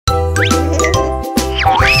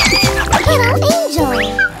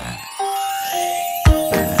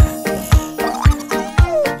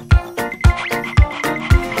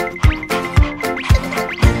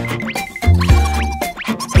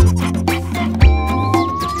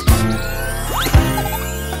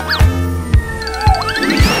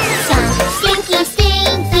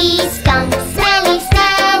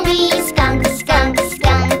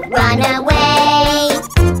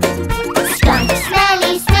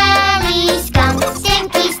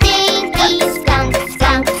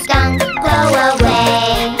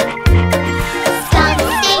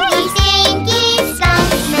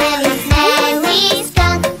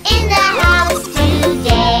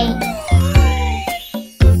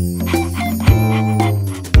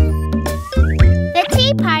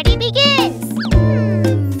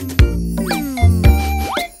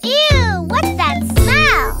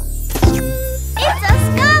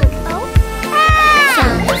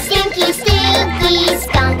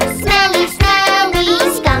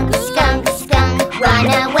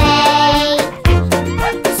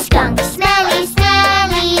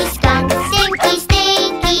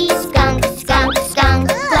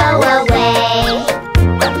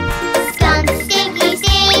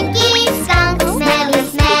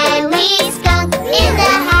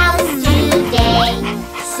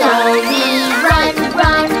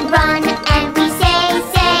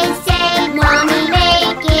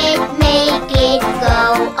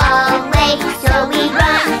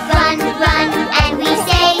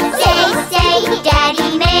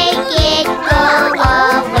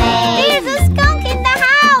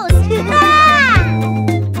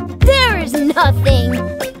nothing. Ew,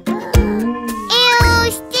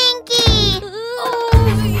 stinky!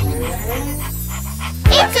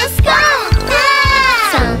 It's a skunk!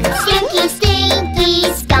 Skunk, stinky, stinky,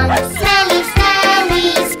 skunk, smelly, smelly,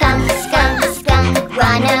 skunk, skunk, skunk,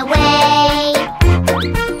 run away.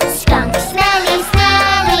 Skunk, smelly,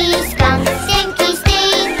 smelly, skunk, stinky,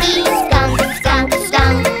 stinky, skunk, skunk,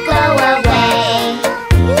 skunk, go away.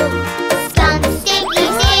 Skunk, stinky,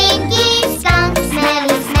 stinky, skunk,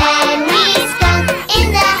 smelly, smelly, skunk, in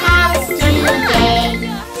the house today.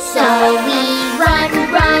 So we run,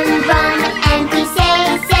 run, run, and we say,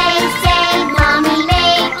 say, say, Mommy,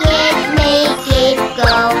 make it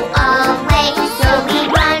go away. So we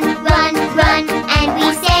run, run, run, and we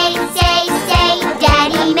say, say, say,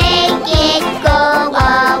 Daddy, make it go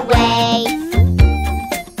away.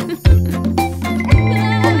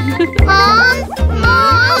 Mom!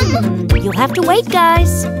 You'll have to wait,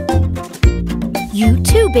 guys. You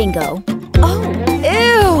too, Bingo. Oh,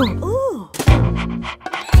 ew! Ooh.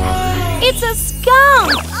 It's a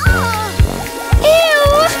skunk!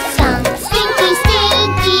 Ew! Skunk, stinky,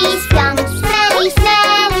 stinky, skunk, smelly,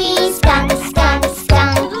 smelly, skunk, skunk,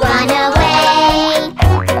 skunk, run away.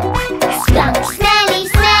 Skunk, smelly,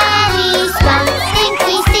 smelly, skunk,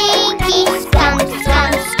 stinky, stinky, skunk,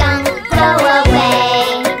 skunk, skunk, go away.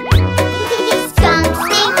 Skunk,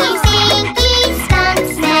 stinky, stinky, skunk,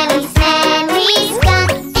 smelly, smelly,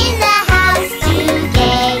 skunk, in the house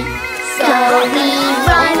today. So we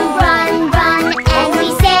run, run, run, and we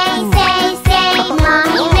say, say, say,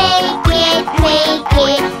 Mommy, make it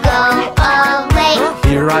go away.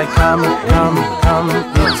 Here I come, come, come.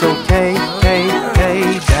 It's okay, hey, hey.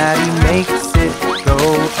 Daddy makes it go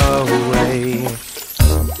away.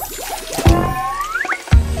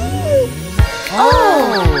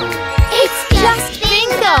 Oh! It's just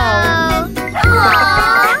Bingo!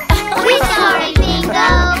 Aww, we're sorry, Bingo.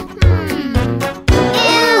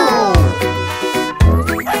 Ew.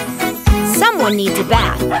 Someone needs a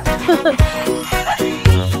bath.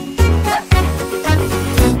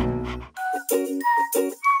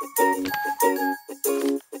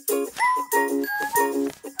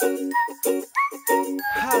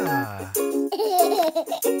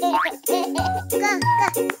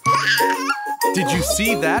 Did you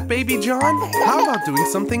see that, Baby John? How about doing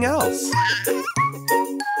something else?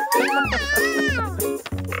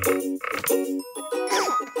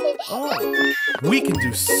 Oh, we can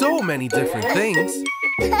do so many different things.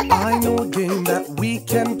 I know a game that we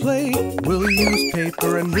can play. We'll use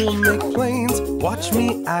paper and we'll make planes. Watch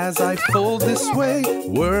me as I fold this way.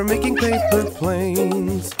 We're making paper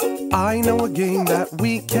planes. I know a game that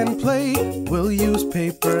we can play. We'll use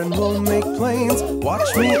paper and we'll make planes.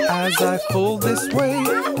 Watch me as I fold this way.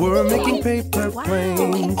 We're making paper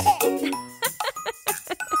planes.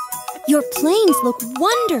 Your planes look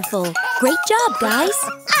wonderful. Great job, guys.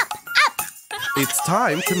 It's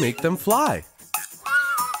time to make them fly.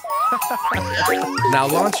 Now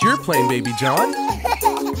launch your plane, Baby John.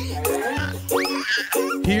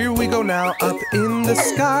 Here we go now, up in the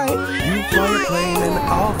sky. You fly your plane and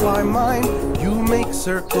I'll fly mine. You make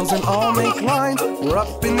circles and I'll make lines. We're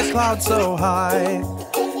up in the clouds so high.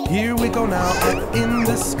 Here we go now, up in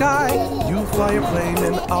the sky. You fly your plane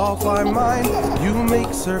and I'll fly mine. You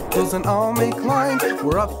make circles and I'll make lines.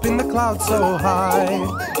 We're up in the clouds so high.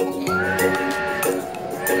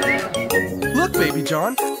 Look, Baby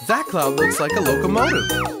John, that cloud looks like a locomotive.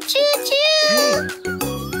 Choo-choo!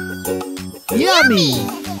 Yummy!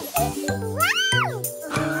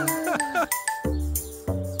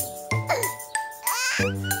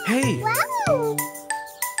 Hey!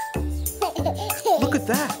 Look at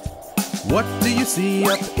that! What do you see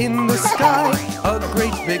up in the sky? A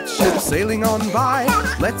great big ship sailing on by.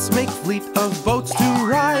 Let's make fleet of boats to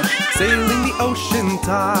ride, sailing the ocean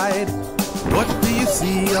tide. What do you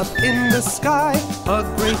see up in the sky? A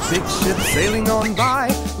great big ship sailing on by.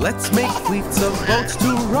 Let's make fleets of boats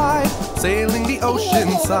to ride, sailing the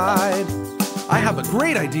ocean side. I have a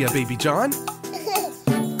great idea, Baby John.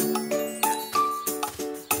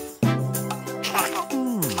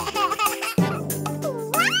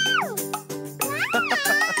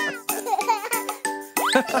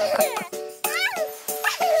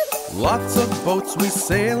 Lots of boats we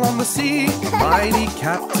sail on the sea. A mighty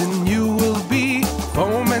captain you will be.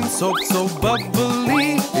 Foam and soap so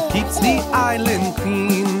bubbly, it keeps the island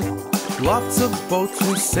clean. Lots of boats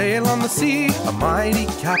we sail on the sea. A mighty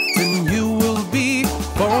captain you will be.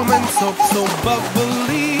 Foam and soap so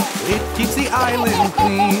bubbly, it keeps the island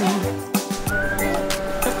clean.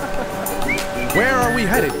 Where are we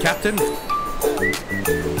headed, Captain?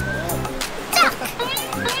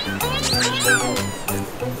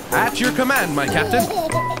 At your command, my captain.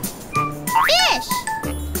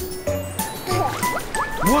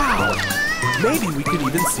 Wow! Maybe we could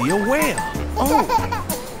even see a whale. Oh!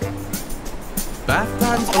 Bath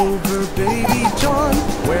time's over, baby John.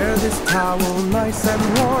 Wear this towel nice and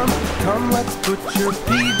warm. Come, let's put your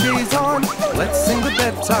PJs on. Let's sing the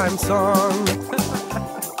bedtime song.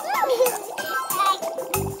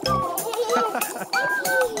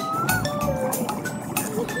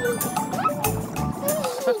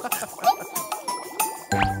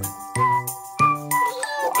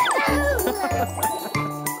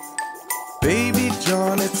 Baby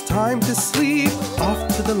John, it's time to sleep.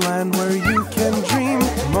 Off to the land where you can dream.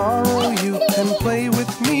 Tomorrow you can play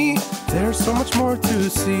with me. There's so much more to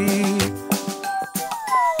see.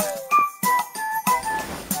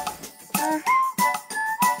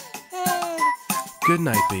 Good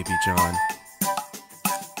night, Baby John.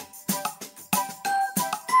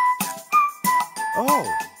 Oh!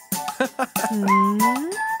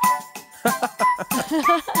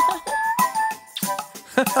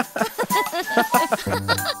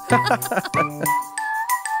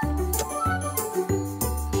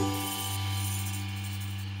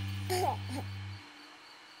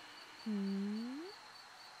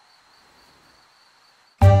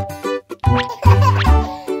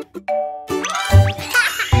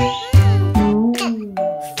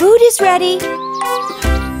 Food is ready.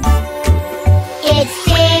 It's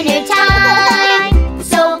dinner time,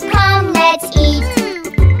 so come let's eat.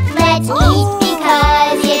 Let's eat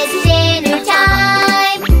because it's dinner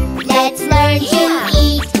time. Let's learn to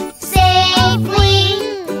eat safely.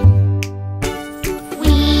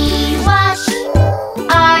 We wash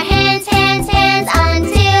our hands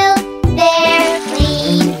until they're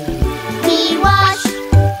clean. We wash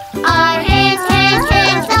our hands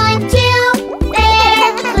until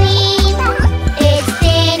they're clean. It's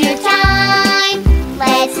dinner time.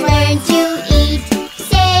 Let's learn to eat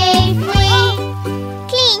safely.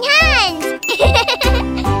 Clean hands!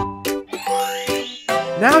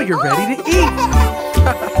 Now you're ready to eat!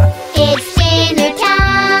 It's dinner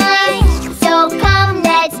time, so come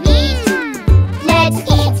let's eat. Let's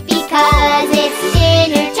eat because it's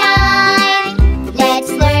dinner time. Let's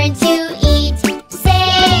learn to eat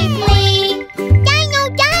safely. Dino,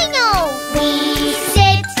 dino! We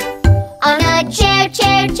sit on a chair.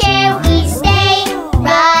 We stay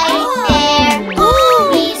right there.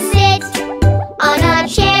 We sit on a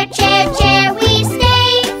chair. We stay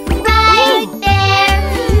right there.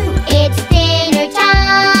 It's dinner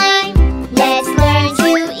time. Let's learn to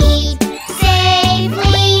eat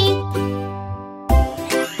safely.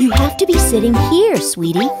 You have to be sitting here,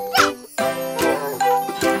 sweetie.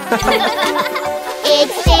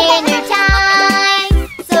 It's dinner time,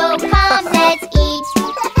 so come let's eat.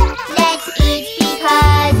 Let's eat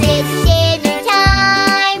because it's dinner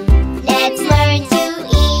time. Let's learn to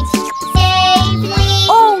eat safely.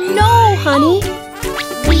 Oh no, honey.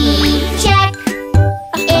 We check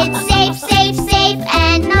it's safe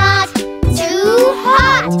and not too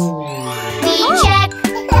hot. We check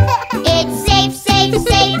it's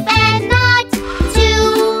safe and not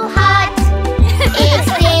too hot. It's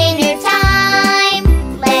dinner time.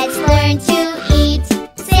 Let's learn to eat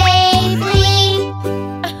safely.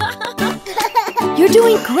 You're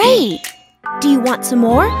doing great. Do you want some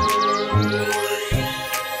more?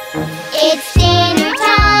 It's dinner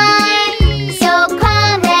time, so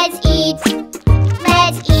come let's eat.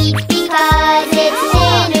 Let's eat because it's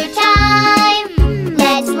dinner time.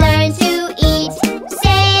 Let's learn to eat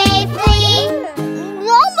safely.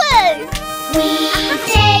 Robert! We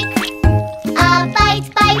take a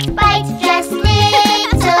bite, just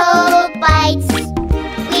little bites.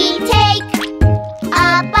 We take a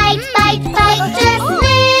bite, just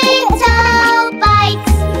little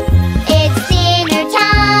bites. It's dinner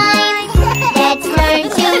time.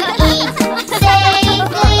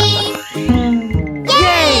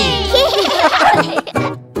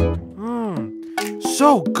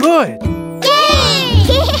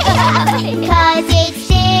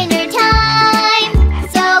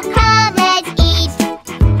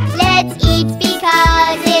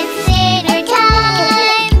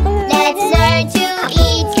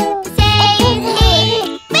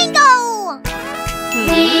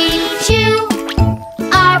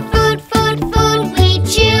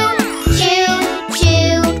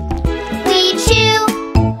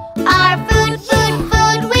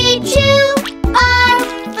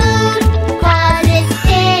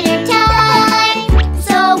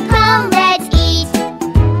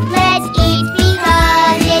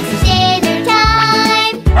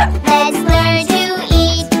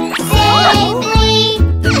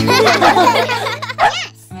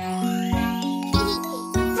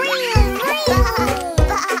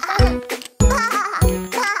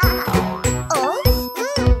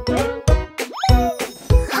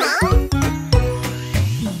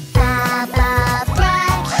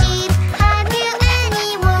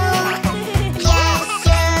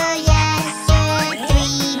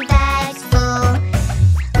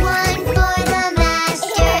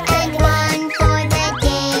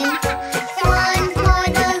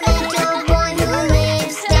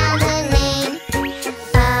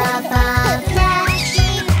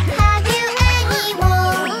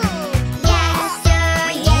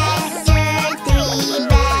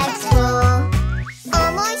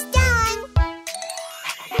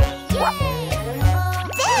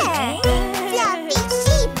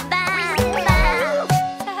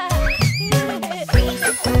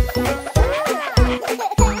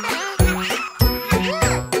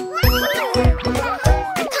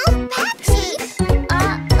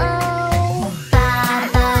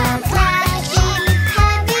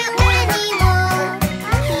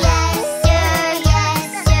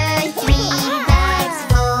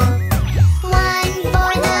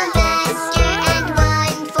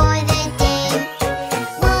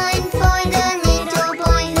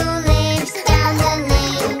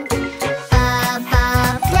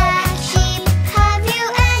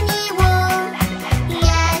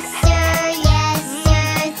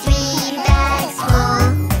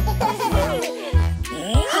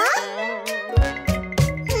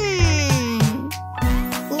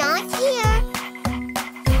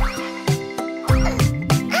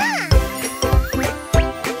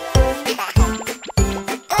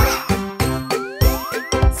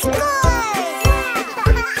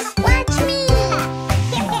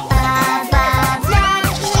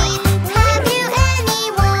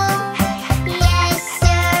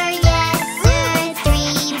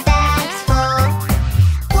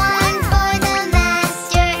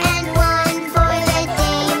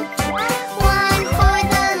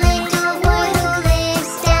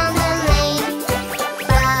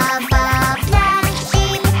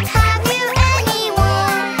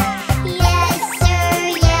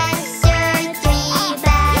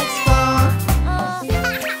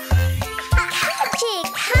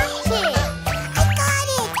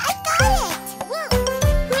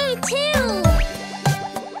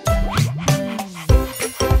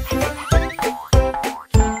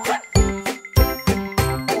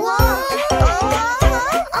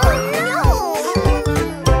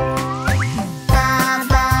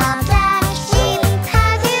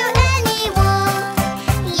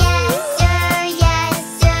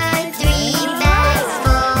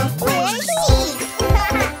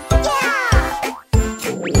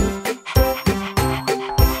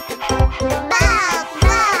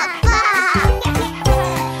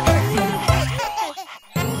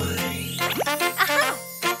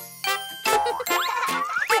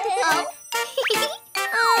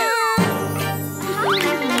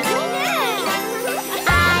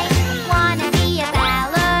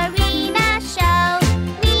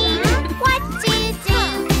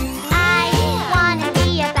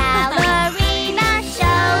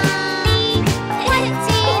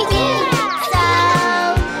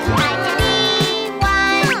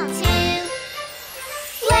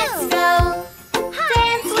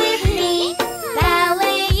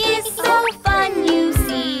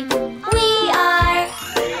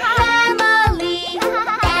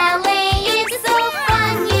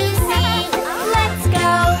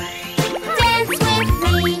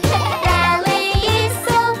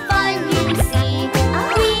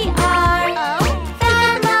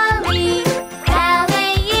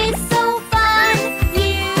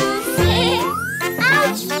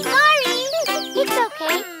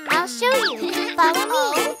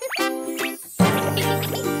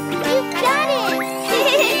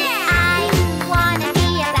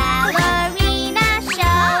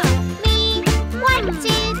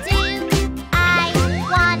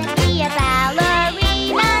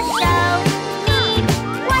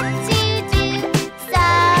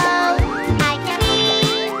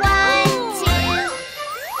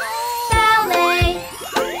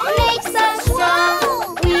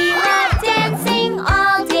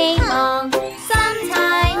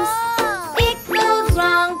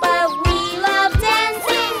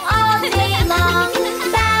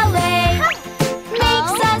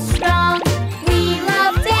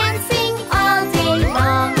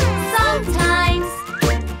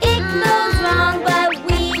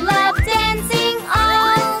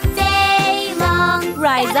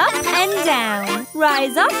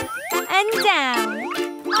 Rise up and down.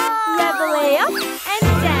 Reveille up and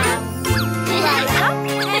down. Rise up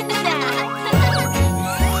and down.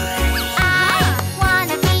 I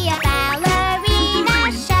wanna be a ballerina.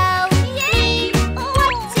 Show me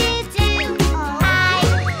what to do. I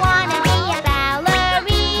wanna be a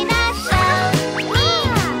ballerina. Show me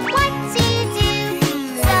what to do.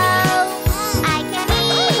 So I can be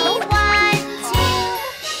one too.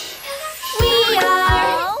 We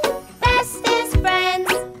are bestest friends.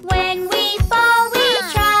 When we fall, we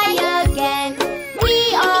try again. We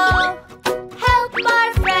all help our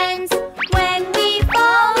friends. When we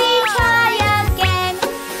fall, we try again.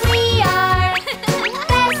 We are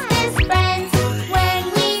bestest friends. When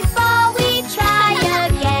we fall, we try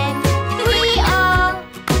again. We all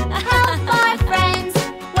help our friends.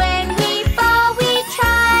 When we fall, we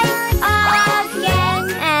try again.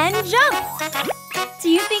 And jump. Do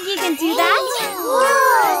you think you can do that?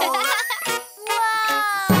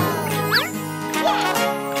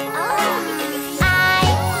 I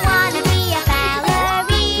wanna be a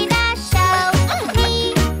ballerina. Show me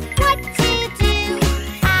what to do.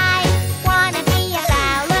 I wanna be a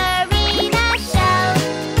ballerina. Show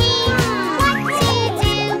me what to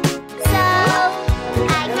do. So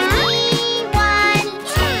I can be one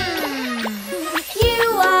too. You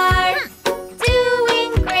are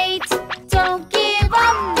doing great. Don't give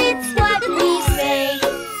up, it's what we say.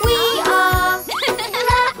 We all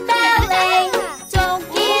love ballet. Don't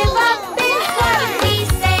give up, it's what we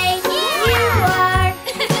say. You are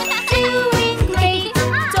doing great.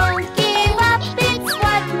 Don't give up, it's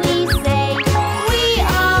what we say. We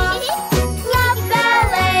all love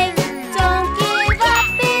ballet. Don't give up,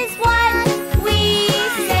 is what we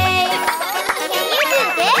say. Can you do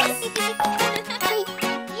this?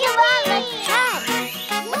 You are like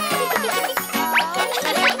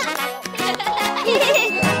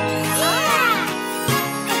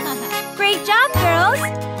Great job, girls.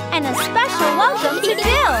 And a special welcome to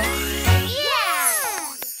Bill.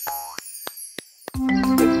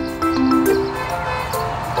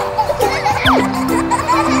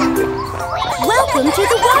 Welcome to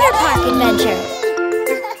the water park adventure.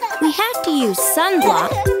 We have to use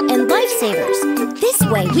sunblock and lifesavers. This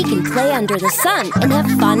way we can play under the sun and have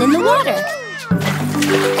fun in the water.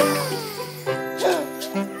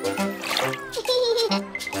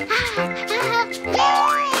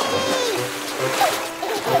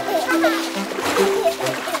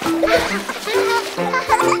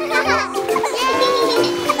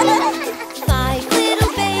 Five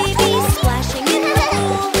little babies splashing in the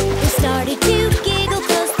pool. They started to giggle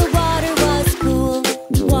 'cause the water was cool.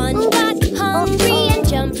 One got hungry and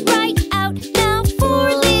jumped right out. Now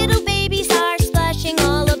four little babies are splashing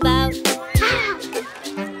all about.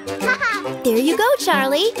 There you go,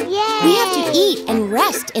 Charlie. Yay! We have to eat and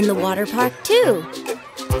rest in the water park, too.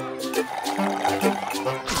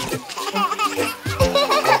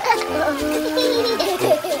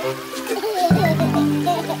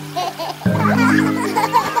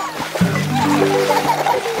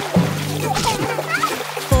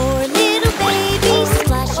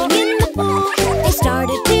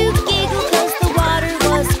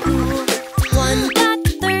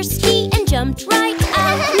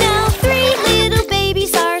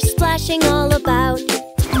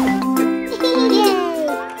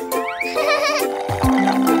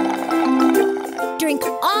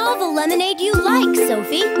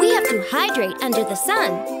 dehydrate under the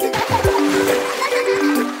sun.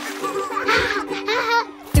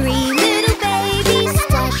 3 little babies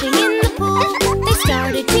splashing in the pool. They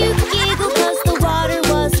started to giggle 'cause the water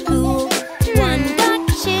was cool. One got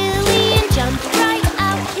chilly and jumped right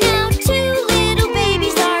out. Now 2 little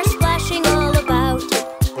babies are splashing all about.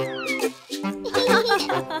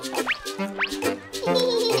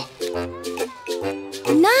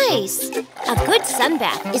 Nice! A good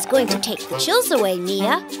sunbath is going to take the chills away,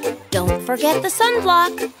 Mia. Don't forget the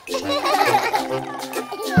sunblock.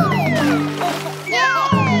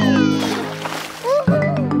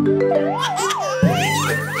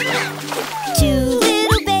 2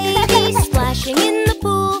 little babies splashing in the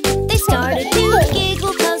pool. They started to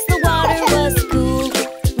giggle 'cause the water was cool.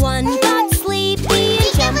 One got sleepy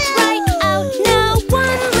and jumped right out. Now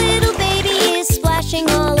 1 little baby is splashing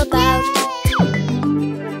all about.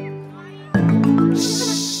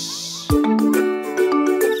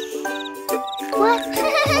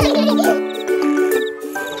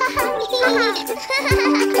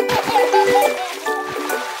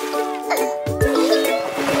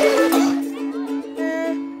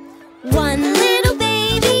 One little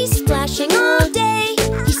baby splashing all day.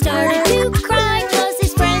 He started to cry 'cause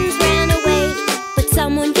his friends ran away. But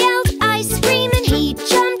someone yelled ice cream and he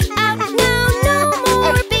jumped out. Now no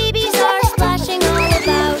more babies are splashing all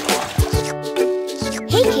about.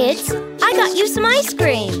 Hey kids, I got you some ice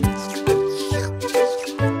cream.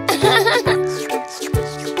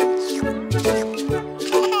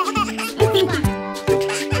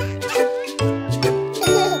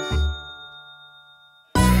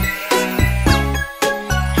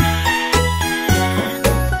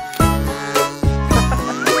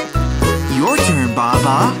 Your turn, Baa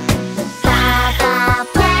Baa. Baa Baa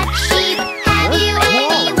Black Sheep, have you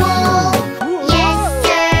any wool? Yes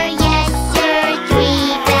sir, 3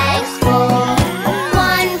 bags full.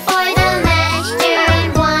 1 for the master and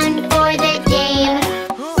 1 for the dame.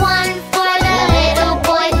 1 for the little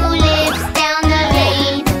boy who lives down the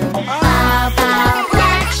lane. Baa Baa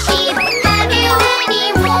Black Sheep, have you any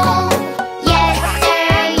wool? Yes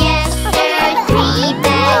sir, 3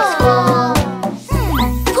 bags full.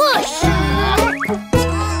 Push!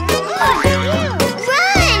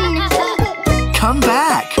 Run! Come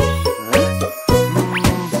back.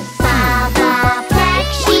 Baa Baa Black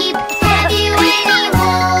Sheep, have you any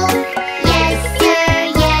wool? Yes sir,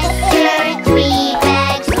 3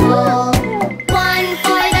 bags full. 1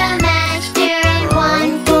 for the master and 1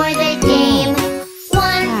 for the dame.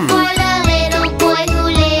 1 for the little boy who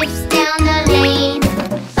lives down the lane.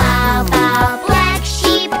 Baa Baa Black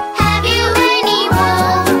Sheep, have you any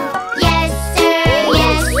wool? Yes sir,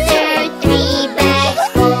 3 bags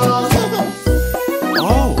full.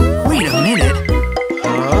 Oh, wait a minute.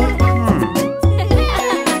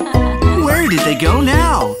 Where did they go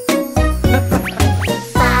now?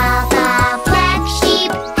 Baa Baa Black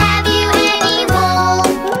Sheep, have you any wool?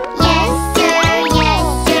 Yes sir,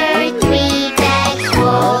 3 bags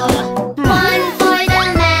full. 1 for the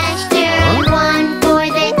master and 1 for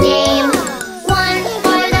the dame. 1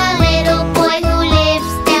 for the little boy who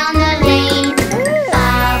lives down the lane.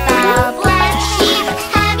 Baa Baa Black Sheep,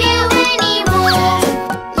 have you any wool?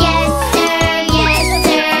 Yes sir,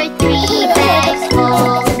 3 bags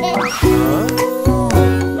full.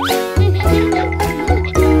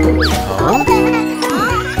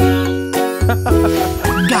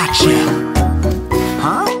 Gotcha.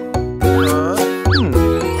 Huh?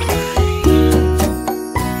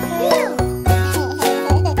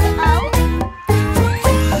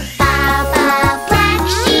 Baa Baa Black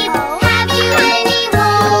Sheep, have you any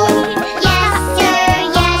wool? Yes sir,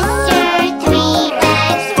 3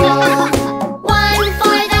 bags full. 1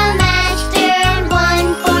 for the master and 1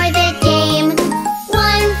 for the dame.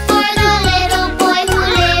 1 for the little boy who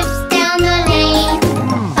lives down the lane.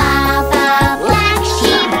 Baa Baa Black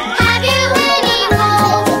Sheep, have you any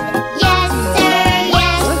wool? Yes sir,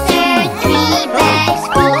 3 bags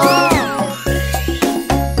full.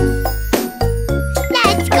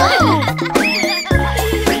 Let's go!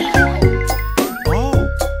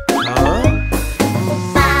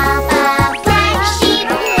 Baa Baa Black Sheep,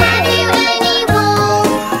 have you any wool?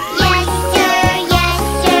 Yes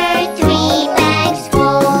sir, 3 bags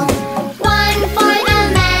full. 1 for the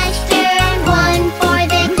master and 1 for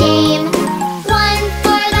the dame. 1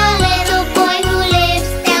 for the little boy who lives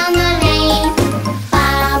down the lane.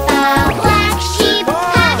 Baa Baa Black Sheep,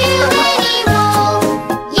 have you any wool?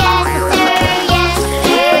 Yes sir,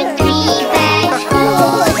 3 bags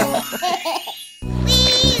full.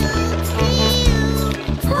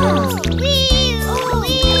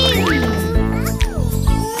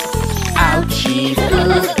 Ouchie,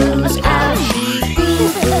 boo-boos, ouchie,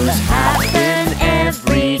 boo-boos, have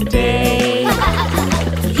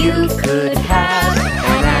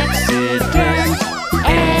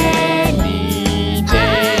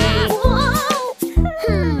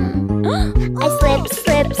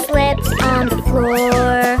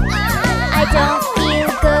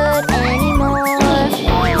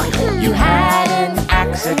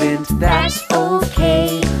accident, that's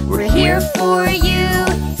okay. We're here for you,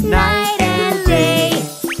 night and day.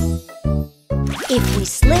 If we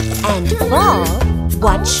slip and fall,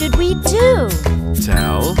 what should we do?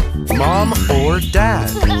 Tell Mom or Dad.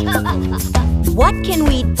 What can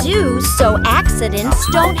we do so accidents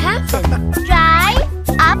don't happen? Drive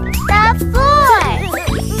up the floor.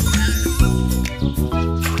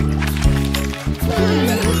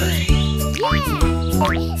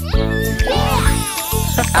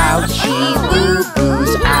 Ouchie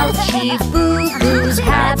boo-boos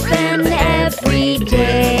happen every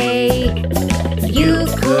day. You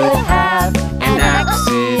could have an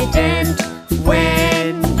accident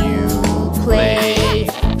when you play.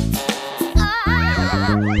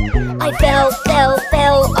 I fell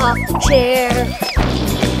off the chair.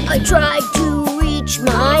 I tried to reach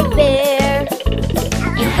my bear.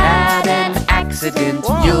 You had an accident,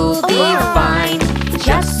 you'll be fine.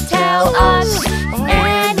 Just tell us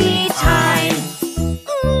anytime.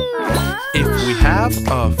 If we have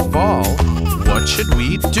a fall, what should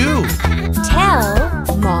we do? Tell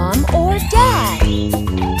Mom or Dad.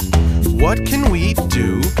 What can we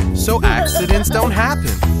do so accidents don't happen?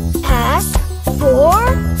 Ask for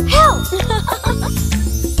help.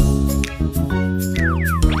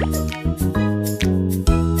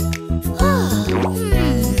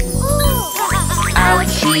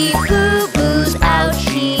 Ouchie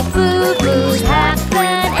boo-boos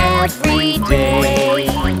happen every day.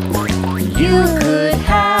 You could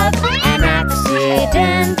have an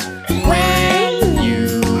accident when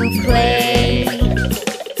you play.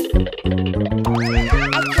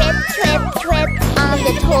 I trip on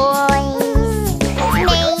the toys.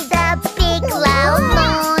 Made a big loud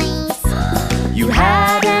noise. You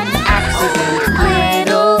had an accident,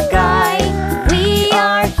 little guy. We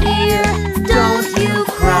are here, don't you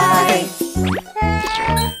cry.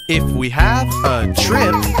 If we have a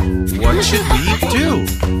trip, what should we do?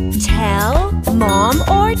 Tell Mom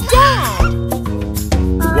or Dad.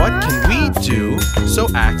 What can we do so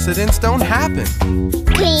accidents don't happen?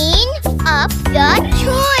 Clean up the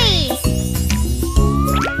toys.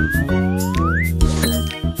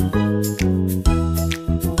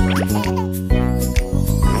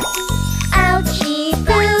 Ouchie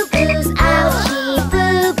boo-boos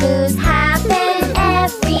happen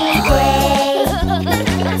every day.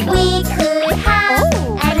 We could have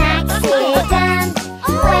an accident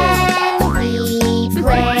when we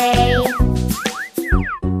play.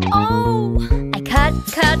 Oh, I cut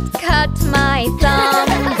my thumb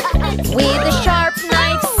with a sharp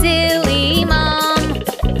knife, silly mom.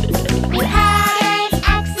 You had an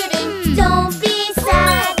accident, don't be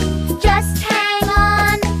sad. Just hang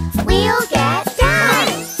on, we'll get down.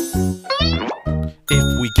 If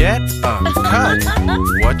we get a cut,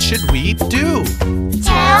 what should we do?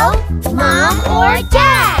 Tell Mom or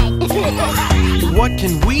Dad. What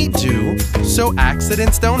can we do so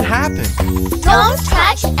accidents don't happen? Don't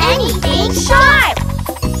touch anything sharp.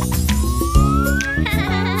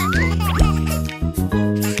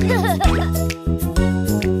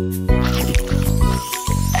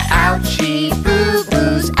 Ouchie